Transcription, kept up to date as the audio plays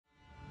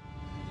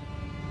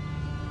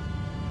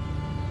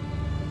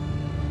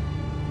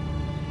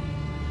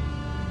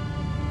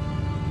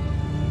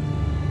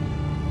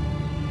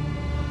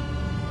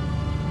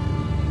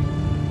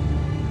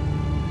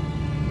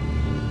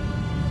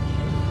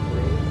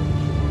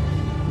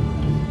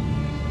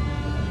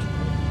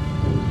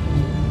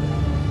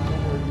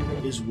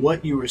is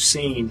what you are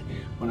seeing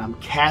when I'm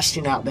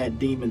casting out that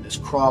demon that's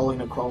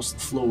crawling across the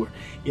floor.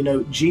 You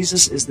know,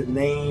 Jesus is the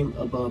name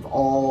above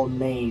all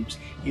names.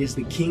 He is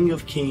the King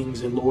of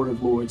Kings and Lord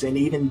of Lords, and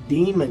even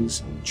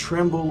demons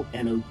tremble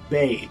and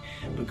obey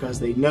because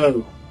they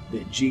know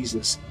that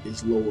Jesus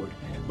is Lord.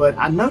 But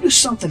I noticed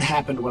something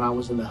happened when I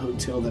was in the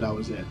hotel that I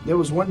was at. There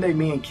was one day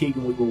me and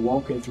Keegan, we were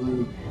walking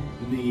through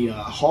the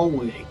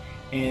hallway,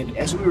 and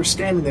as we were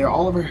standing there,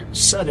 all of a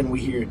sudden we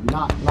hear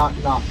knock, knock,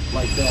 knock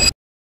like that.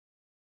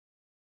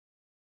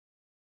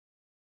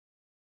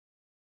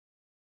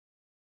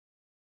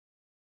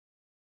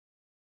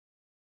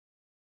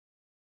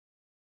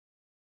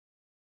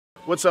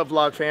 What's up,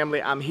 vlog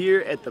family? I'm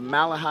here at the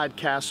Malahide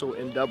Castle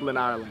in Dublin,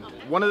 Ireland.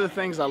 One of the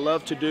things I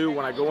love to do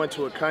when I go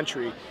into a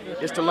country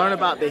is to learn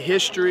about the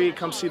history,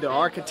 come see the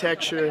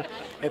architecture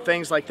and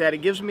things like that.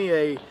 It gives me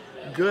a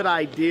good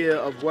idea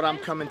of what I'm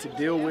coming to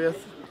deal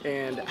with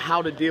and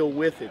how to deal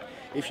with it.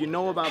 If you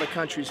know about a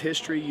country's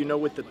history, you know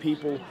what the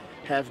people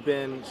have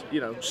been,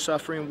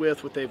 suffering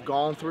with, what they've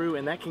gone through,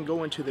 and that can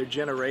go into their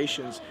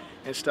generations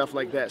and stuff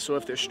like that. So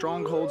if there's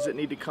strongholds that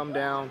need to come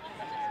down,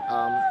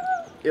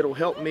 it'll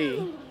help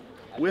me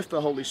with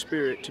the Holy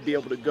Spirit to be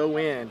able to go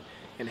in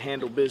and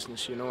handle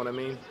business, you know what I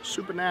mean?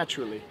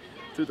 Supernaturally,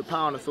 through the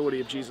power and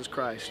authority of Jesus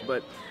Christ.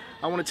 But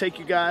I want to take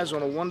you guys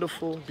on a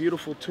wonderful,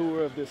 beautiful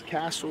tour of this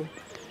castle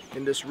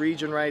in this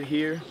region right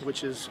here,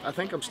 which is, I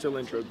think I'm still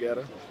in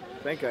Drogheda. I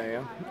think I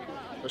am.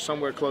 Or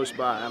somewhere close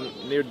by. I'm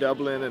near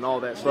Dublin and all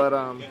that. But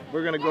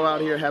we're going to go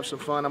out here, have some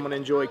fun. I'm going to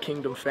enjoy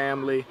Kingdom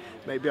family.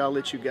 Maybe I'll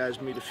let you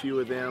guys meet a few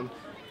of them.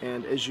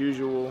 And as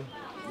usual,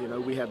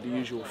 we have the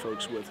usual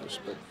folks with us.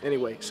 But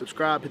anyway,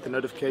 subscribe, hit the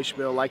notification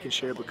bell, like and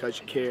share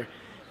because you care,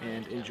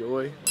 and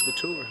enjoy the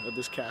tour of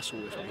this castle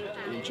with me.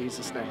 In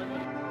Jesus' name.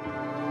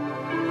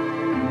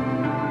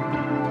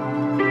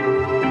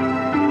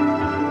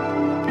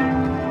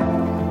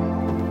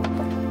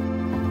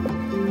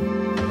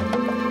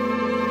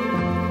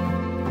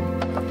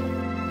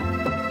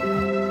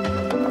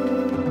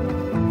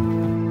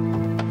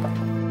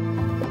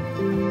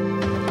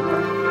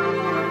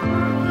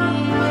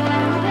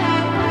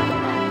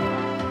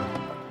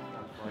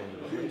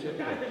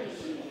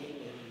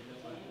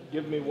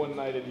 Give me one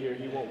night in here,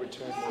 he won't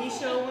return. He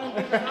sure won't.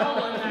 Give us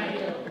all one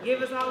night.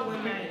 Give us all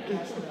one night.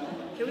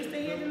 Can we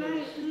stay here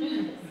tonight?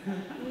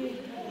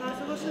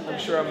 I'm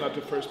sure I'm not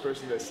the first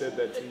person that said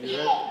that to you,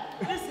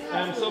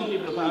 right? Some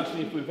people have asked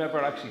me if we've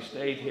ever actually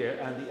stayed here,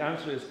 and the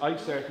answer is I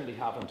certainly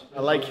haven't.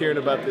 I like hearing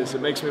about this.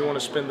 It makes me want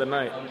to spend the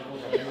night.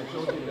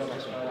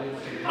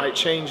 Might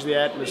change the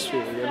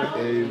atmosphere, you know?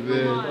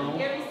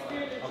 Amen.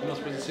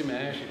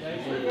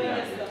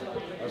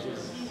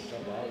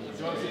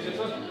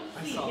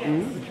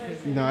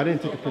 No, I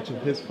didn't take a picture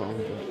of his phone.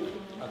 But...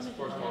 That's the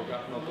first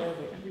photograph, not the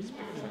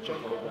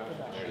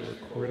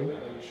recording.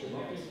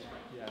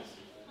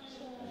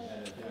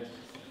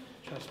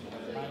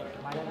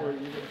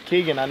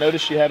 Keegan, I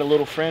noticed you had a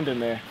little friend in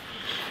there.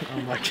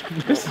 Oh my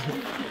goodness.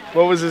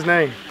 What was his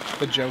name?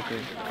 The Joker.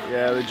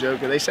 Yeah, the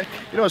Joker. They say,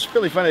 it's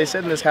really funny. They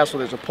said in this castle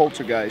there's a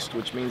poltergeist,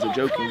 which means a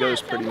joking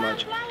ghost pretty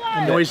much.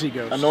 A noisy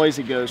ghost. A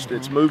noisy ghost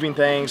that's moving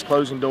things,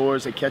 closing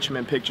doors. They catch him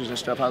in pictures and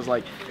stuff. I was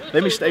like,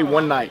 let me stay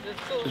one night.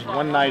 Just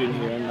one night in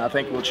here, and I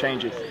think we'll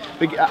change it.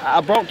 But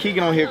I brought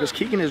Keegan on here because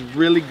Keegan is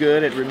really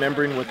good at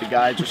remembering what the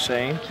guides are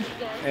saying.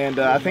 And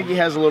I think he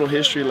has a little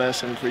history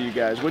lesson for you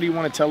guys. What do you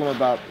want to tell them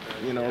about,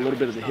 a little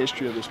bit of the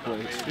history of this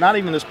place? Not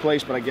even this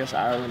place, but I guess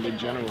Ireland in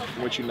general,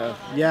 from what you know.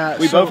 Yeah.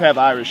 We both have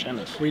Irish in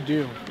us. We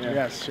do. Yeah.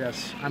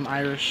 Yes. I'm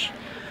Irish.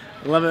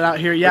 I love it out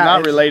here. Yeah. We're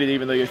not related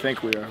even though you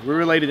think we are. We're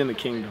related in the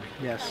kingdom.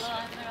 Yes.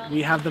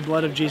 We have the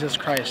blood of Jesus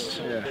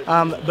Christ.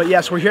 Yeah. But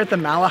yes, we're here at the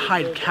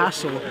Malahide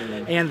Castle,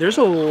 and there's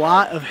a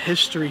lot of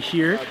history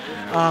here.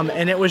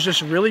 And it was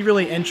just really,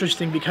 really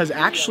interesting because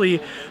actually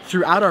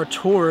throughout our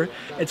tour,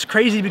 it's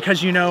crazy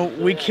because,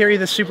 we carry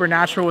the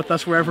supernatural with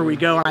us wherever we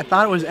go. And I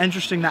thought it was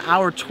interesting that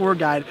our tour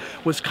guide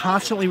was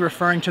constantly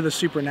referring to the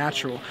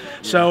supernatural.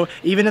 So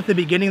even at the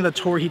beginning of the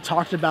tour, he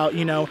talked about,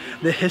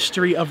 the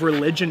history of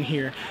religion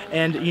here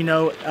and,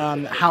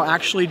 how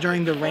actually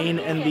during the reign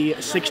in the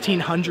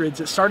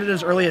 1600s, it started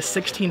as early as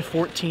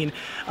 1614,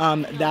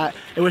 that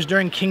it was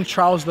during King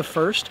Charles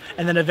I,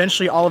 and then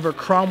eventually Oliver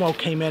Cromwell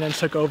came in and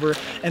took over,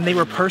 and they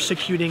were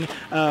persecuting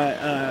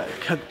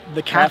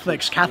the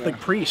Catholic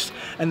priests,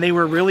 and they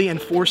were really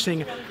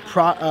enforcing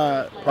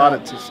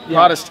Protestants.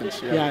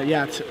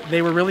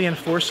 They were really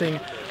enforcing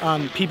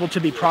people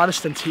to be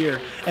Protestants here.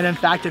 And in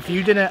fact, if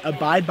you didn't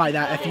abide by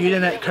that, if you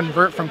didn't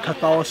convert from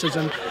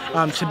Catholicism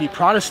to be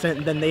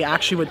Protestant, then they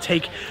actually would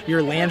take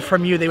your land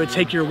from you, they would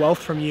take your wealth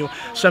from you.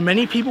 So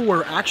many people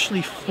were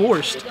actually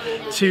forced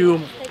to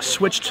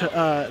switch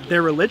to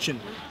their religion.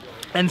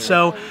 And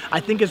so I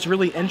think it's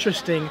really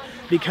interesting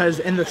because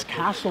in this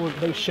castle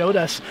they showed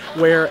us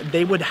where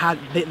they would have,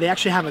 they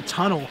actually have a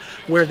tunnel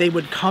where they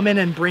would come in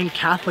and bring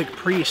Catholic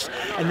priests,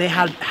 and they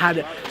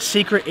had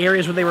secret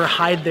areas where they would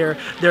hide their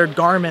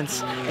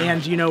garments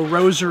and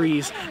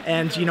rosaries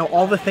and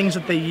all the things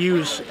that they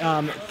use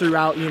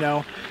throughout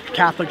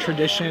Catholic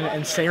tradition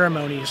and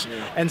ceremonies.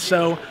 And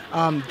so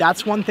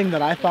that's one thing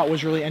that I thought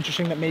was really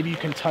interesting that maybe you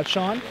can touch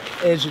on,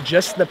 is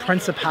just the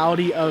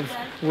principality of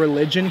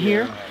religion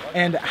here,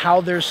 and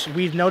how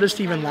we've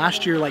noticed even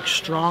last year, like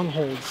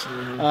strongholds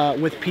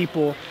with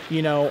people,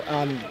 you know,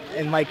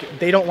 and like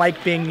they don't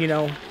like being, you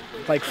know,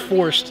 like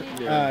forced,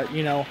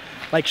 you know,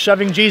 like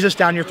shoving Jesus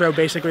down your throat,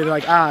 basically. They're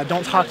like,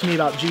 don't talk to me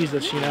about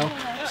Jesus, you know.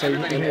 So you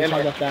can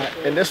talk about that.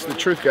 And this is the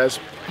truth, guys.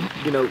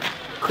 You know,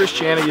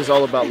 Christianity is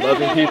all about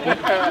loving people.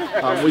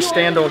 We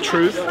stand on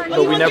truth,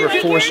 but we never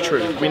force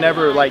truth. We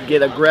never like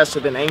get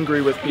aggressive and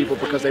angry with people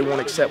because they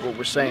won't accept what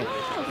we're saying.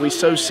 We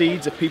sow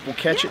seeds. If people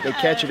catch it, they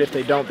catch it. If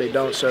they don't, they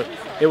don't. So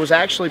it was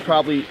actually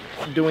probably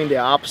doing the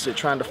opposite,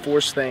 trying to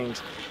force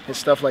things and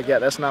stuff like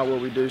that. That's not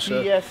what we do.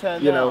 So,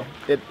 you know,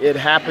 it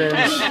happens.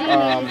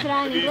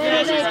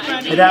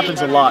 It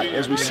happens a lot,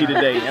 as we see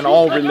today, in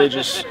all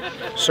religious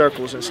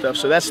circles and stuff.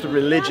 So that's the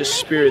religious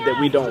spirit that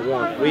we don't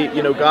want.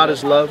 You know, God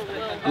is love.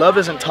 Love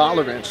isn't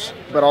tolerance,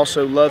 but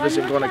also love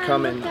isn't going to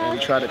come and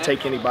try to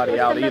take anybody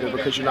out either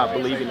because you're not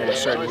believing in a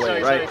certain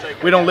way,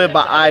 right? We don't live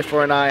by eye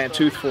for an eye and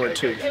tooth for a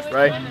tooth,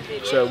 right?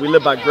 So we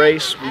live by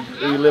grace,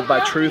 we live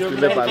by truth, we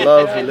live by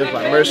love, we live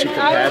by mercy,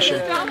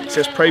 compassion. It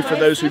says, pray for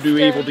those who do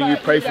evil to you,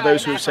 pray for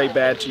those who say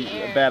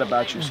bad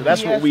about you. So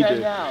that's what we do.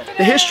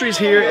 The history's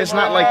here. It's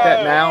not like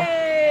that now.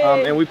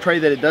 And we pray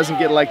that it doesn't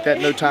get like that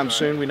no time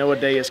soon. We know a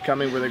day is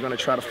coming where they're going to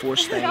try to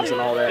force things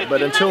and all that.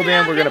 But until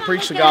then, we're going to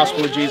preach the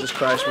gospel of Jesus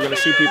Christ. We're going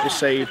to see people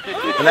saved.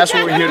 And that's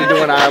what we're here to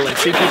do in Ireland.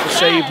 See people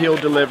saved,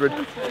 healed, delivered,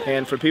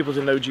 and for people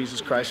to know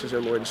Jesus Christ as their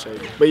Lord and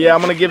Savior. But yeah,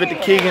 I'm going to give it to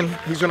Keegan.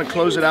 He's going to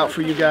close it out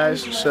for you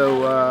guys.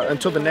 So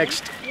until the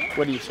next,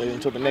 what do you say,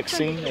 until the next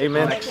scene?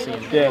 Amen? Next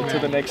scene. Yeah, until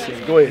the next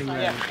scene. Go ahead.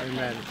 Amen.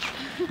 Amen.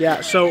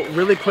 Yeah, so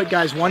really quick,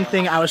 guys, one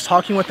thing, I was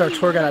talking with our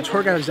tour guide. Our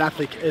tour guide is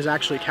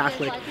actually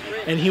Catholic,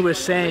 and he was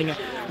saying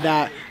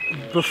that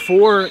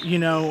before, you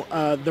know,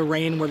 the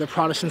reign where the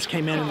Protestants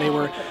came in and they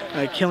were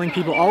killing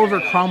people,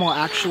 Oliver Cromwell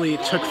actually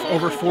took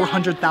over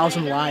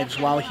 400,000 lives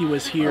while he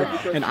was here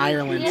in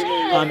Ireland.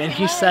 And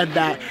he said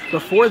that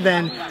before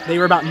then, they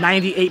were about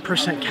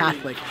 98%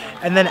 Catholic.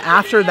 And then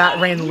after that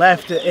reign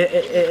left,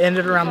 it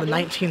ended around the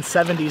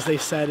 1970s, they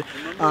said.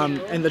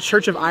 And the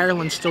Church of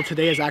Ireland still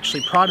today is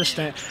actually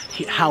Protestant.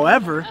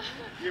 However,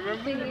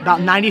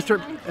 about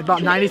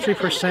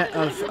 93%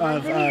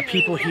 of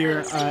people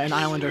here in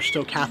Ireland are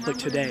still Catholic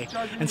today.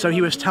 And so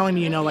he was telling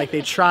me, you know, like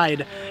they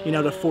tried, you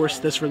know, to force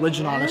this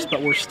religion on us,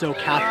 but we're still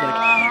Catholic.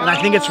 And I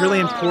think it's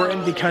really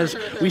important because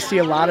we see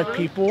a lot of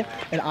people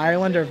in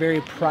Ireland are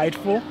very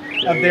prideful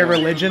of their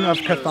religion, of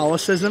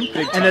Catholicism.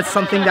 And it's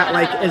something that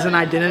like is an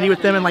identity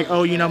with them, and like,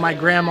 oh, you know, my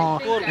grandma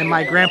and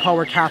my grandpa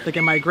were Catholic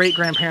and my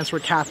great-grandparents were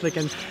Catholic,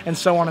 and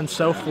so on and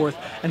so forth.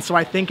 And so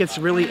I think it's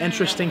really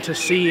interesting to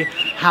see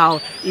how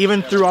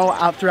even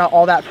throughout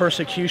all that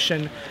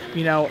persecution,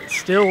 you know,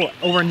 still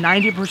over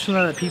 90%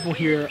 of the people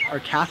here are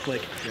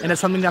Catholic, and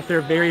it's something that they're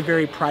very,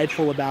 very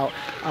prideful about.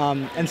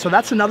 And so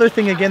that's another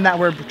thing, again, that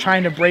we're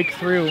trying to break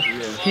through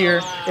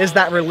here, is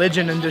that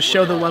religion and to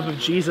show the love of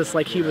Jesus,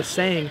 like he was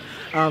saying.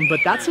 But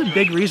that's a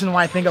big reason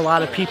why I think a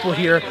lot of people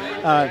here,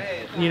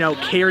 you know,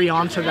 carry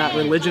on to that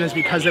religion, is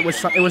because it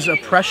was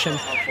oppression.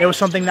 It was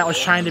something that was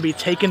trying to be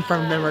taken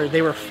from them, or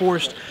they were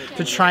forced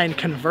to try and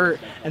convert.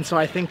 And so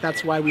I think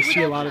that's why we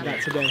see a lot of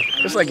that today.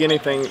 It's like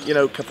anything, you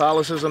know,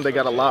 Catholicism, they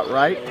got a lot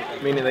right,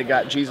 meaning they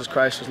got Jesus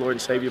Christ as Lord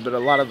and Savior, but a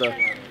lot of the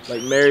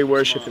like Mary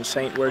worship and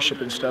saint worship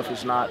and stuff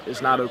is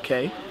not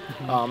okay.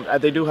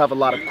 They do have a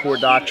lot of core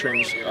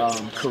doctrines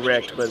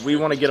correct, but we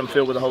want to get them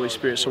filled with the Holy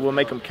Spirit, so we'll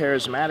make them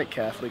charismatic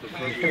Catholic,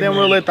 and then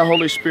we'll let the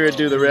Holy Spirit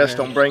do the rest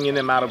on bringing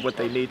them out of what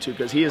they need to,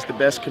 because he is the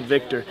best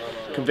convictor.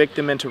 Convict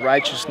them into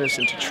righteousness,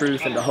 into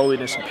truth, into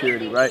holiness and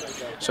purity, right?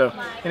 So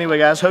anyway,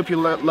 guys, hope you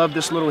love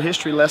this little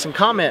history lesson.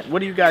 Comment, what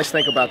do you guys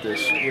think about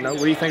this? You know,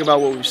 what do you think about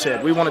what we've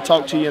said? We want to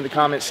talk to you in the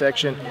comment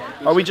section,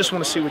 or we just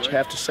want to see what you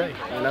have to say.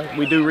 You know,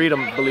 we do read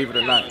them, believe it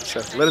or not. So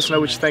let us know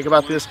what you think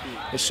about this,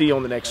 and see you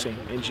on the next scene.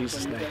 In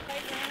Jesus' name.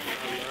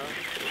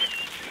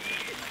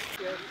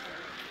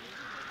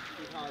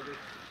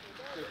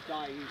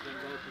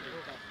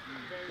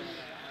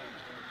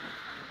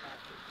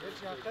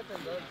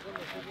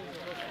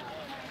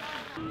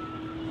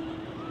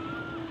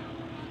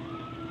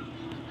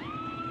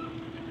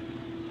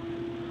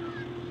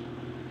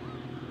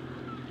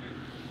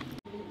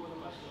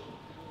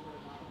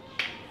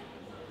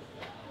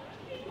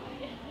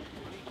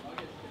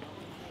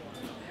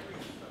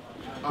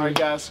 All right,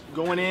 guys,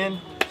 going in,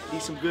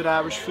 eat some good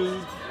Irish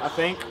food, I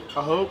think,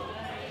 I hope.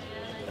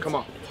 Come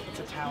on. It's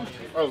Italian.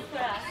 Oh.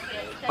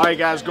 All right,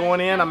 guys, going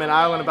in, I'm in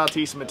Ireland, about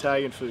to eat some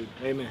Italian food.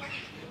 Amen.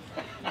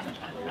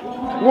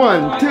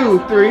 1, 2,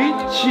 3,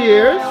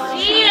 cheers!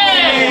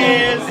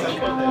 Cheers!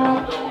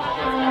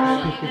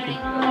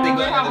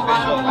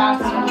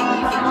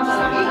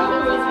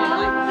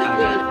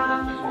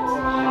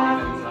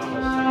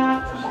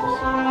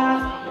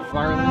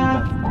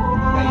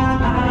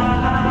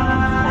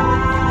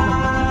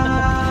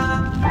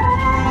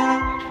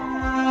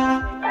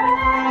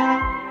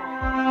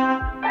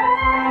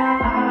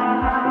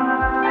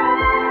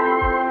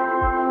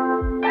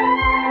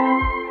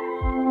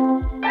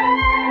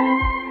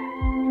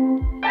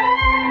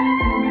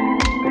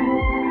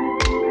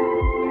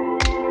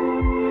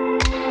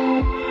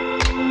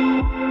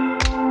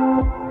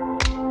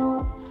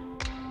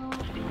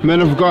 Men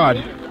of God,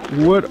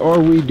 what are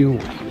we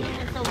doing?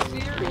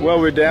 Well,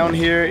 we're down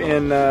here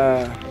in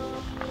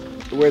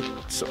where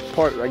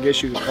part, I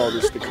guess you could call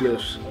this the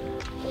cliffs,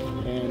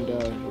 and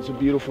it's a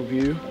beautiful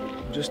view.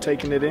 Just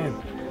taking it in.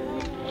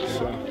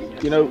 So,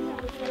 you know,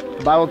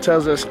 the Bible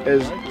tells us,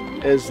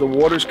 as the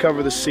waters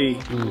cover the sea,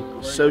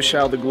 so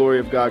shall the glory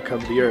of God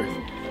cover the earth.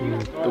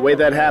 The way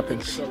that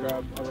happens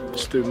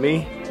is through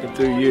me and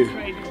through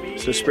you.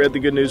 So spread the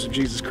good news of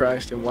Jesus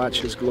Christ and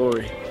watch His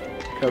glory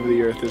cover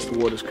the earth as the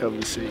waters cover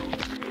the sea.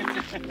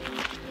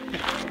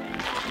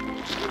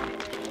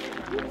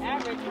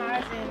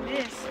 Advertising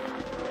this.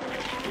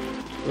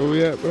 Where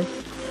we at, bro?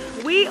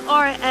 We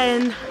are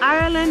in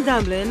Ireland,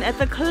 Dublin, at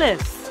the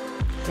cliffs.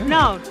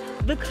 Now,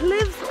 the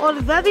cliffs are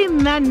very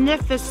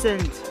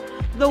magnificent.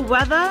 The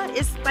weather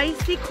is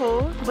spicy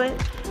cold, but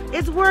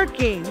it's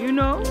working, you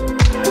know?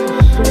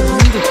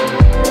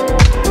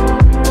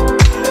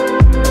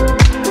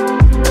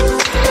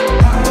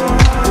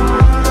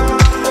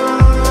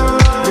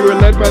 You were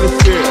led by the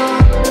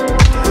Spirit.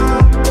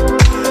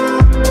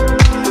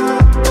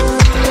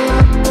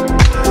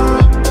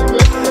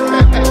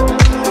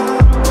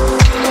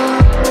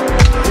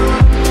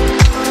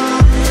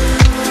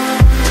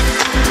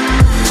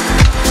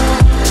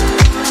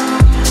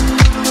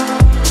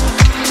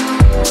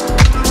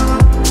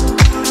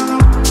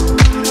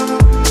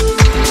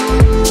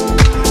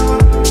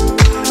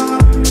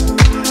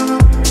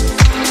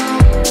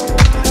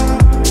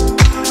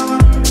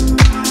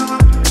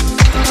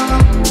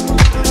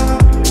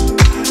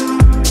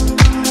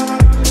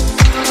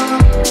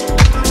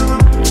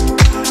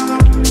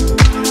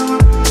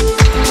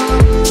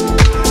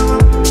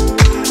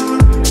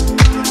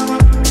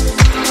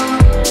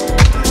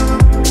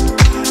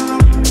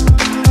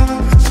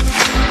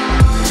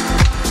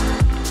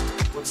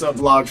 What's up,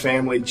 vlog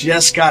family?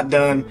 Just got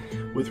done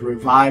with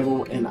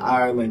revival in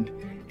Ireland,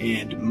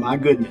 and my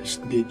goodness,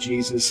 did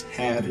Jesus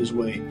have His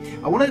way.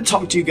 I wanted to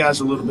talk to you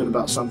guys a little bit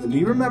about something. Do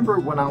you remember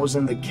when I was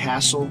in the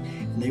castle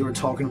and they were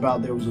talking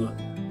about there was a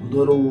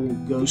little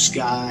ghost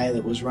guy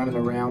that was running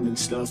around and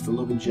stuff, the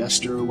little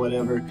jester or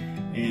whatever,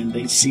 and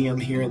they'd see him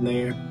here and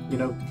there? You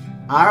know,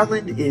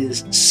 Ireland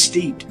is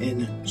steeped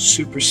in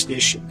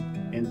superstition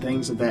and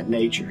things of that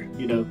nature.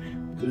 You know,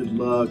 good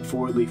luck,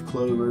 four-leaf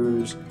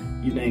clovers,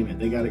 you name it,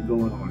 they got it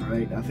going on,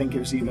 right? I think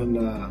there's even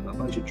a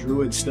bunch of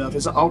druid stuff.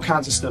 There's all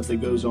kinds of stuff that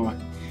goes on.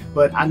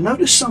 But I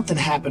noticed something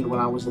happened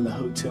when I was in the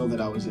hotel that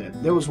I was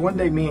at. There was one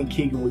day, me and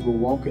Keegan, we were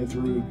walking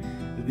through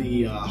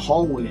the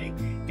hallway,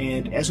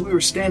 and as we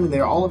were standing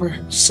there, all of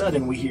a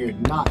sudden we hear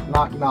knock,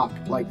 knock, knock,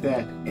 like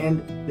that.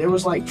 And there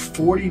was like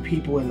 40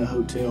 people in the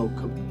hotel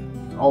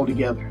all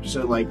together.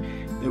 So like,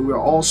 we were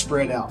all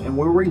spread out. And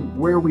where we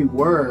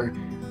were,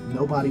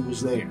 nobody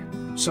was there.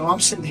 So I'm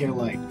sitting here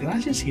like, did I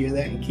just hear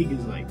that? And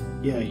Keegan's like,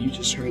 yeah, you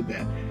just heard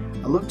that.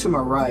 I looked to my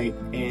right,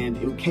 and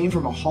it came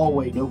from a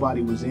hallway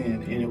nobody was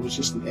in, and it was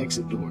just an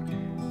exit door.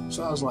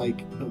 So I was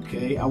like,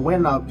 okay. I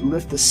went up,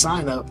 lift the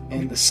sign up,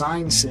 and the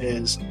sign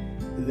says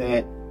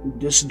that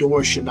this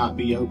door should not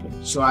be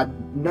open. So I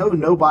know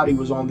nobody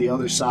was on the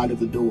other side of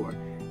the door.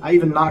 I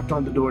even knocked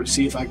on the door to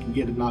see if I could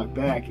get a knock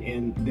back,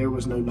 and there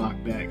was no knock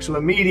back. So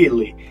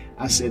immediately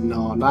I said,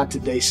 no, not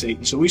today,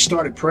 Satan. So we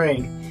started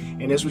praying,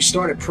 and as we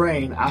started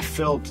praying, I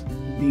felt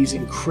these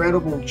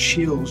incredible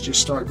chills just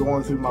start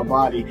going through my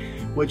body,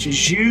 which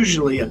is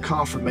usually a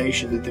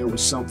confirmation that there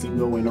was something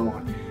going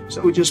on.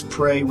 So we just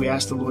pray, we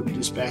asked the Lord to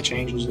dispatch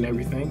angels and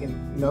everything,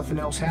 and nothing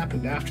else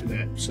happened after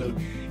that. So,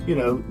 you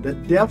know, the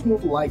devil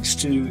likes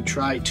to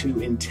try to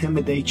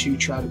intimidate you,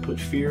 try to put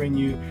fear in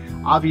you.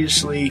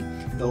 Obviously,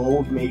 the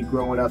old me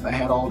growing up, I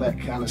had all that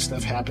kind of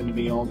stuff happen to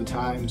me all the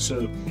time.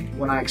 So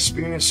when I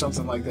experience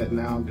something like that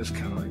now, I'm just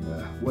kind of like,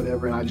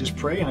 whatever, and I just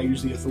pray, and I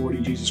use the authority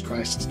Jesus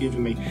Christ has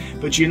given me.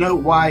 But you know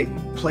why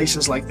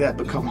places like that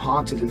become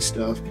haunted and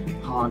stuff?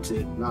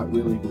 Haunted, not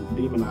really, but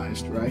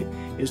demonized, right?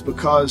 Is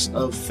because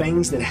of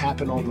things that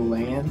happen on the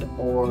land,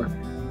 or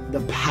the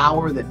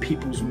power that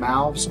people's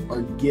mouths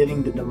are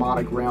giving the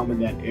demonic realm in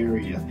that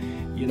area.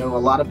 You know, a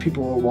lot of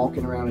people are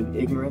walking around in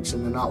ignorance,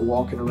 and they're not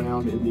walking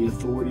around in the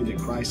authority that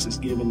Christ has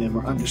given them,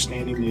 or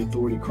understanding the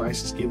authority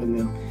Christ has given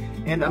them.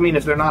 And I mean,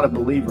 if they're not a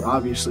believer,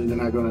 obviously they're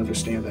not going to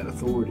understand that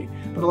authority.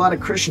 But a lot of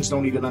Christians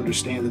don't even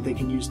understand that they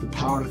can use the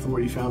power and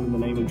authority found in the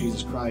name of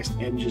Jesus Christ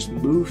and just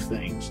move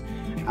things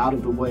out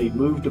of the way,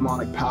 move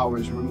demonic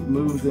powers,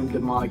 remove them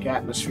demonic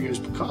atmospheres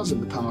because of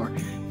the power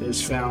that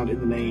is found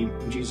in the name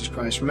of Jesus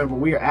Christ. Remember,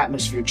 we are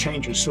atmosphere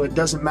changers, so it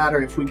doesn't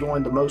matter if we go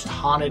in the most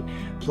haunted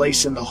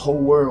place in the whole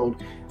world,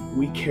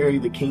 we carry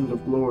the King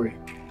of Glory.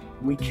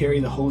 We carry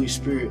the Holy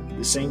Spirit,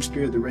 the same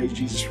Spirit that raised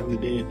Jesus from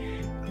the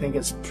dead. I think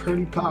it's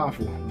pretty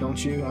powerful,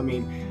 don't you? I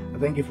mean, I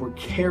think if we're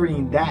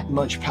carrying that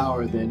much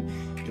power, then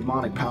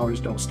demonic powers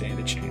don't stand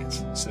a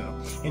chance. So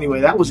anyway,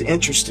 that was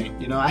interesting.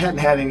 You know, I hadn't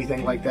had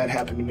anything like that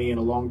happen to me in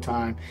a long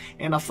time,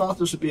 and I thought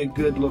this would be a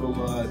good little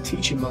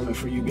teaching moment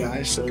for you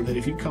guys, so that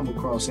if you come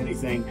across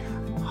anything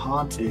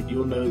haunted,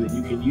 you'll know that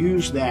you can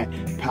use that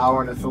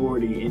power and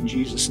authority in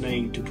Jesus'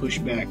 name to push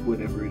back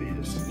whatever it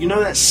is. You know,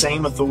 that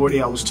same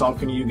authority I was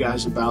talking to you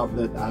guys about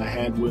that I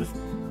had with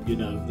you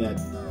know, that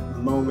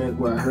moment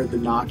where I heard the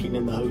knocking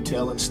in the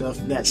hotel and stuff,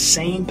 that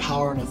same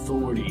power and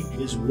authority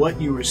is what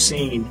you were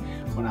seeing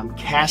when I'm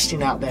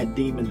casting out that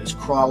demon that's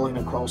crawling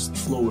across the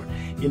floor.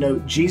 You know,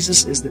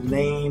 Jesus is the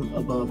name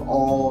above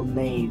all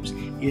names.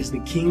 He is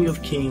the King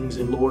of Kings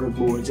and Lord of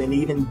Lords, and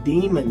even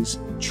demons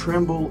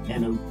tremble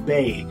and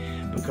obey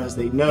because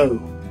they know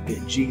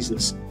that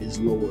Jesus is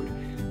Lord.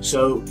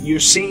 So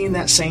you're seeing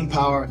that same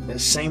power,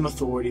 that same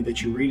authority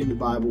that you read in the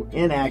Bible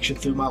in action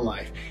through my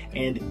life.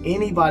 And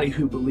anybody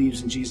who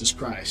believes in Jesus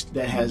Christ,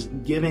 that has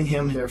given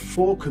him their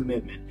full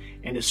commitment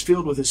and is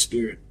filled with his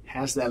Spirit,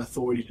 has that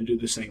authority to do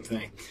the same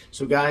thing.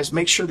 So guys,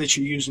 make sure that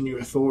you're using your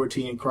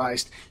authority in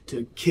Christ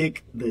to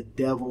kick the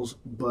devil's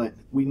butt.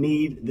 We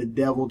need the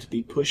devil to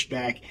be pushed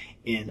back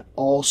in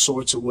all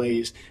sorts of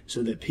ways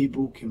so that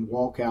people can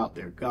walk out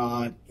their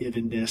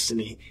God-given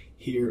destiny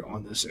here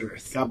on this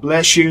earth. God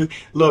bless you.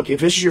 Look, if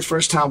this is your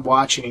first time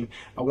watching,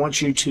 I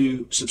want you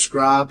to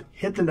subscribe,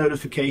 hit the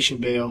notification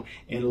bell,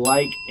 and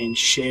like and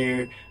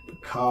share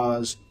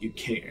because you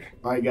care.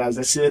 All right, guys,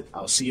 that's it.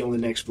 I'll see you on the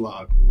next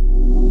vlog.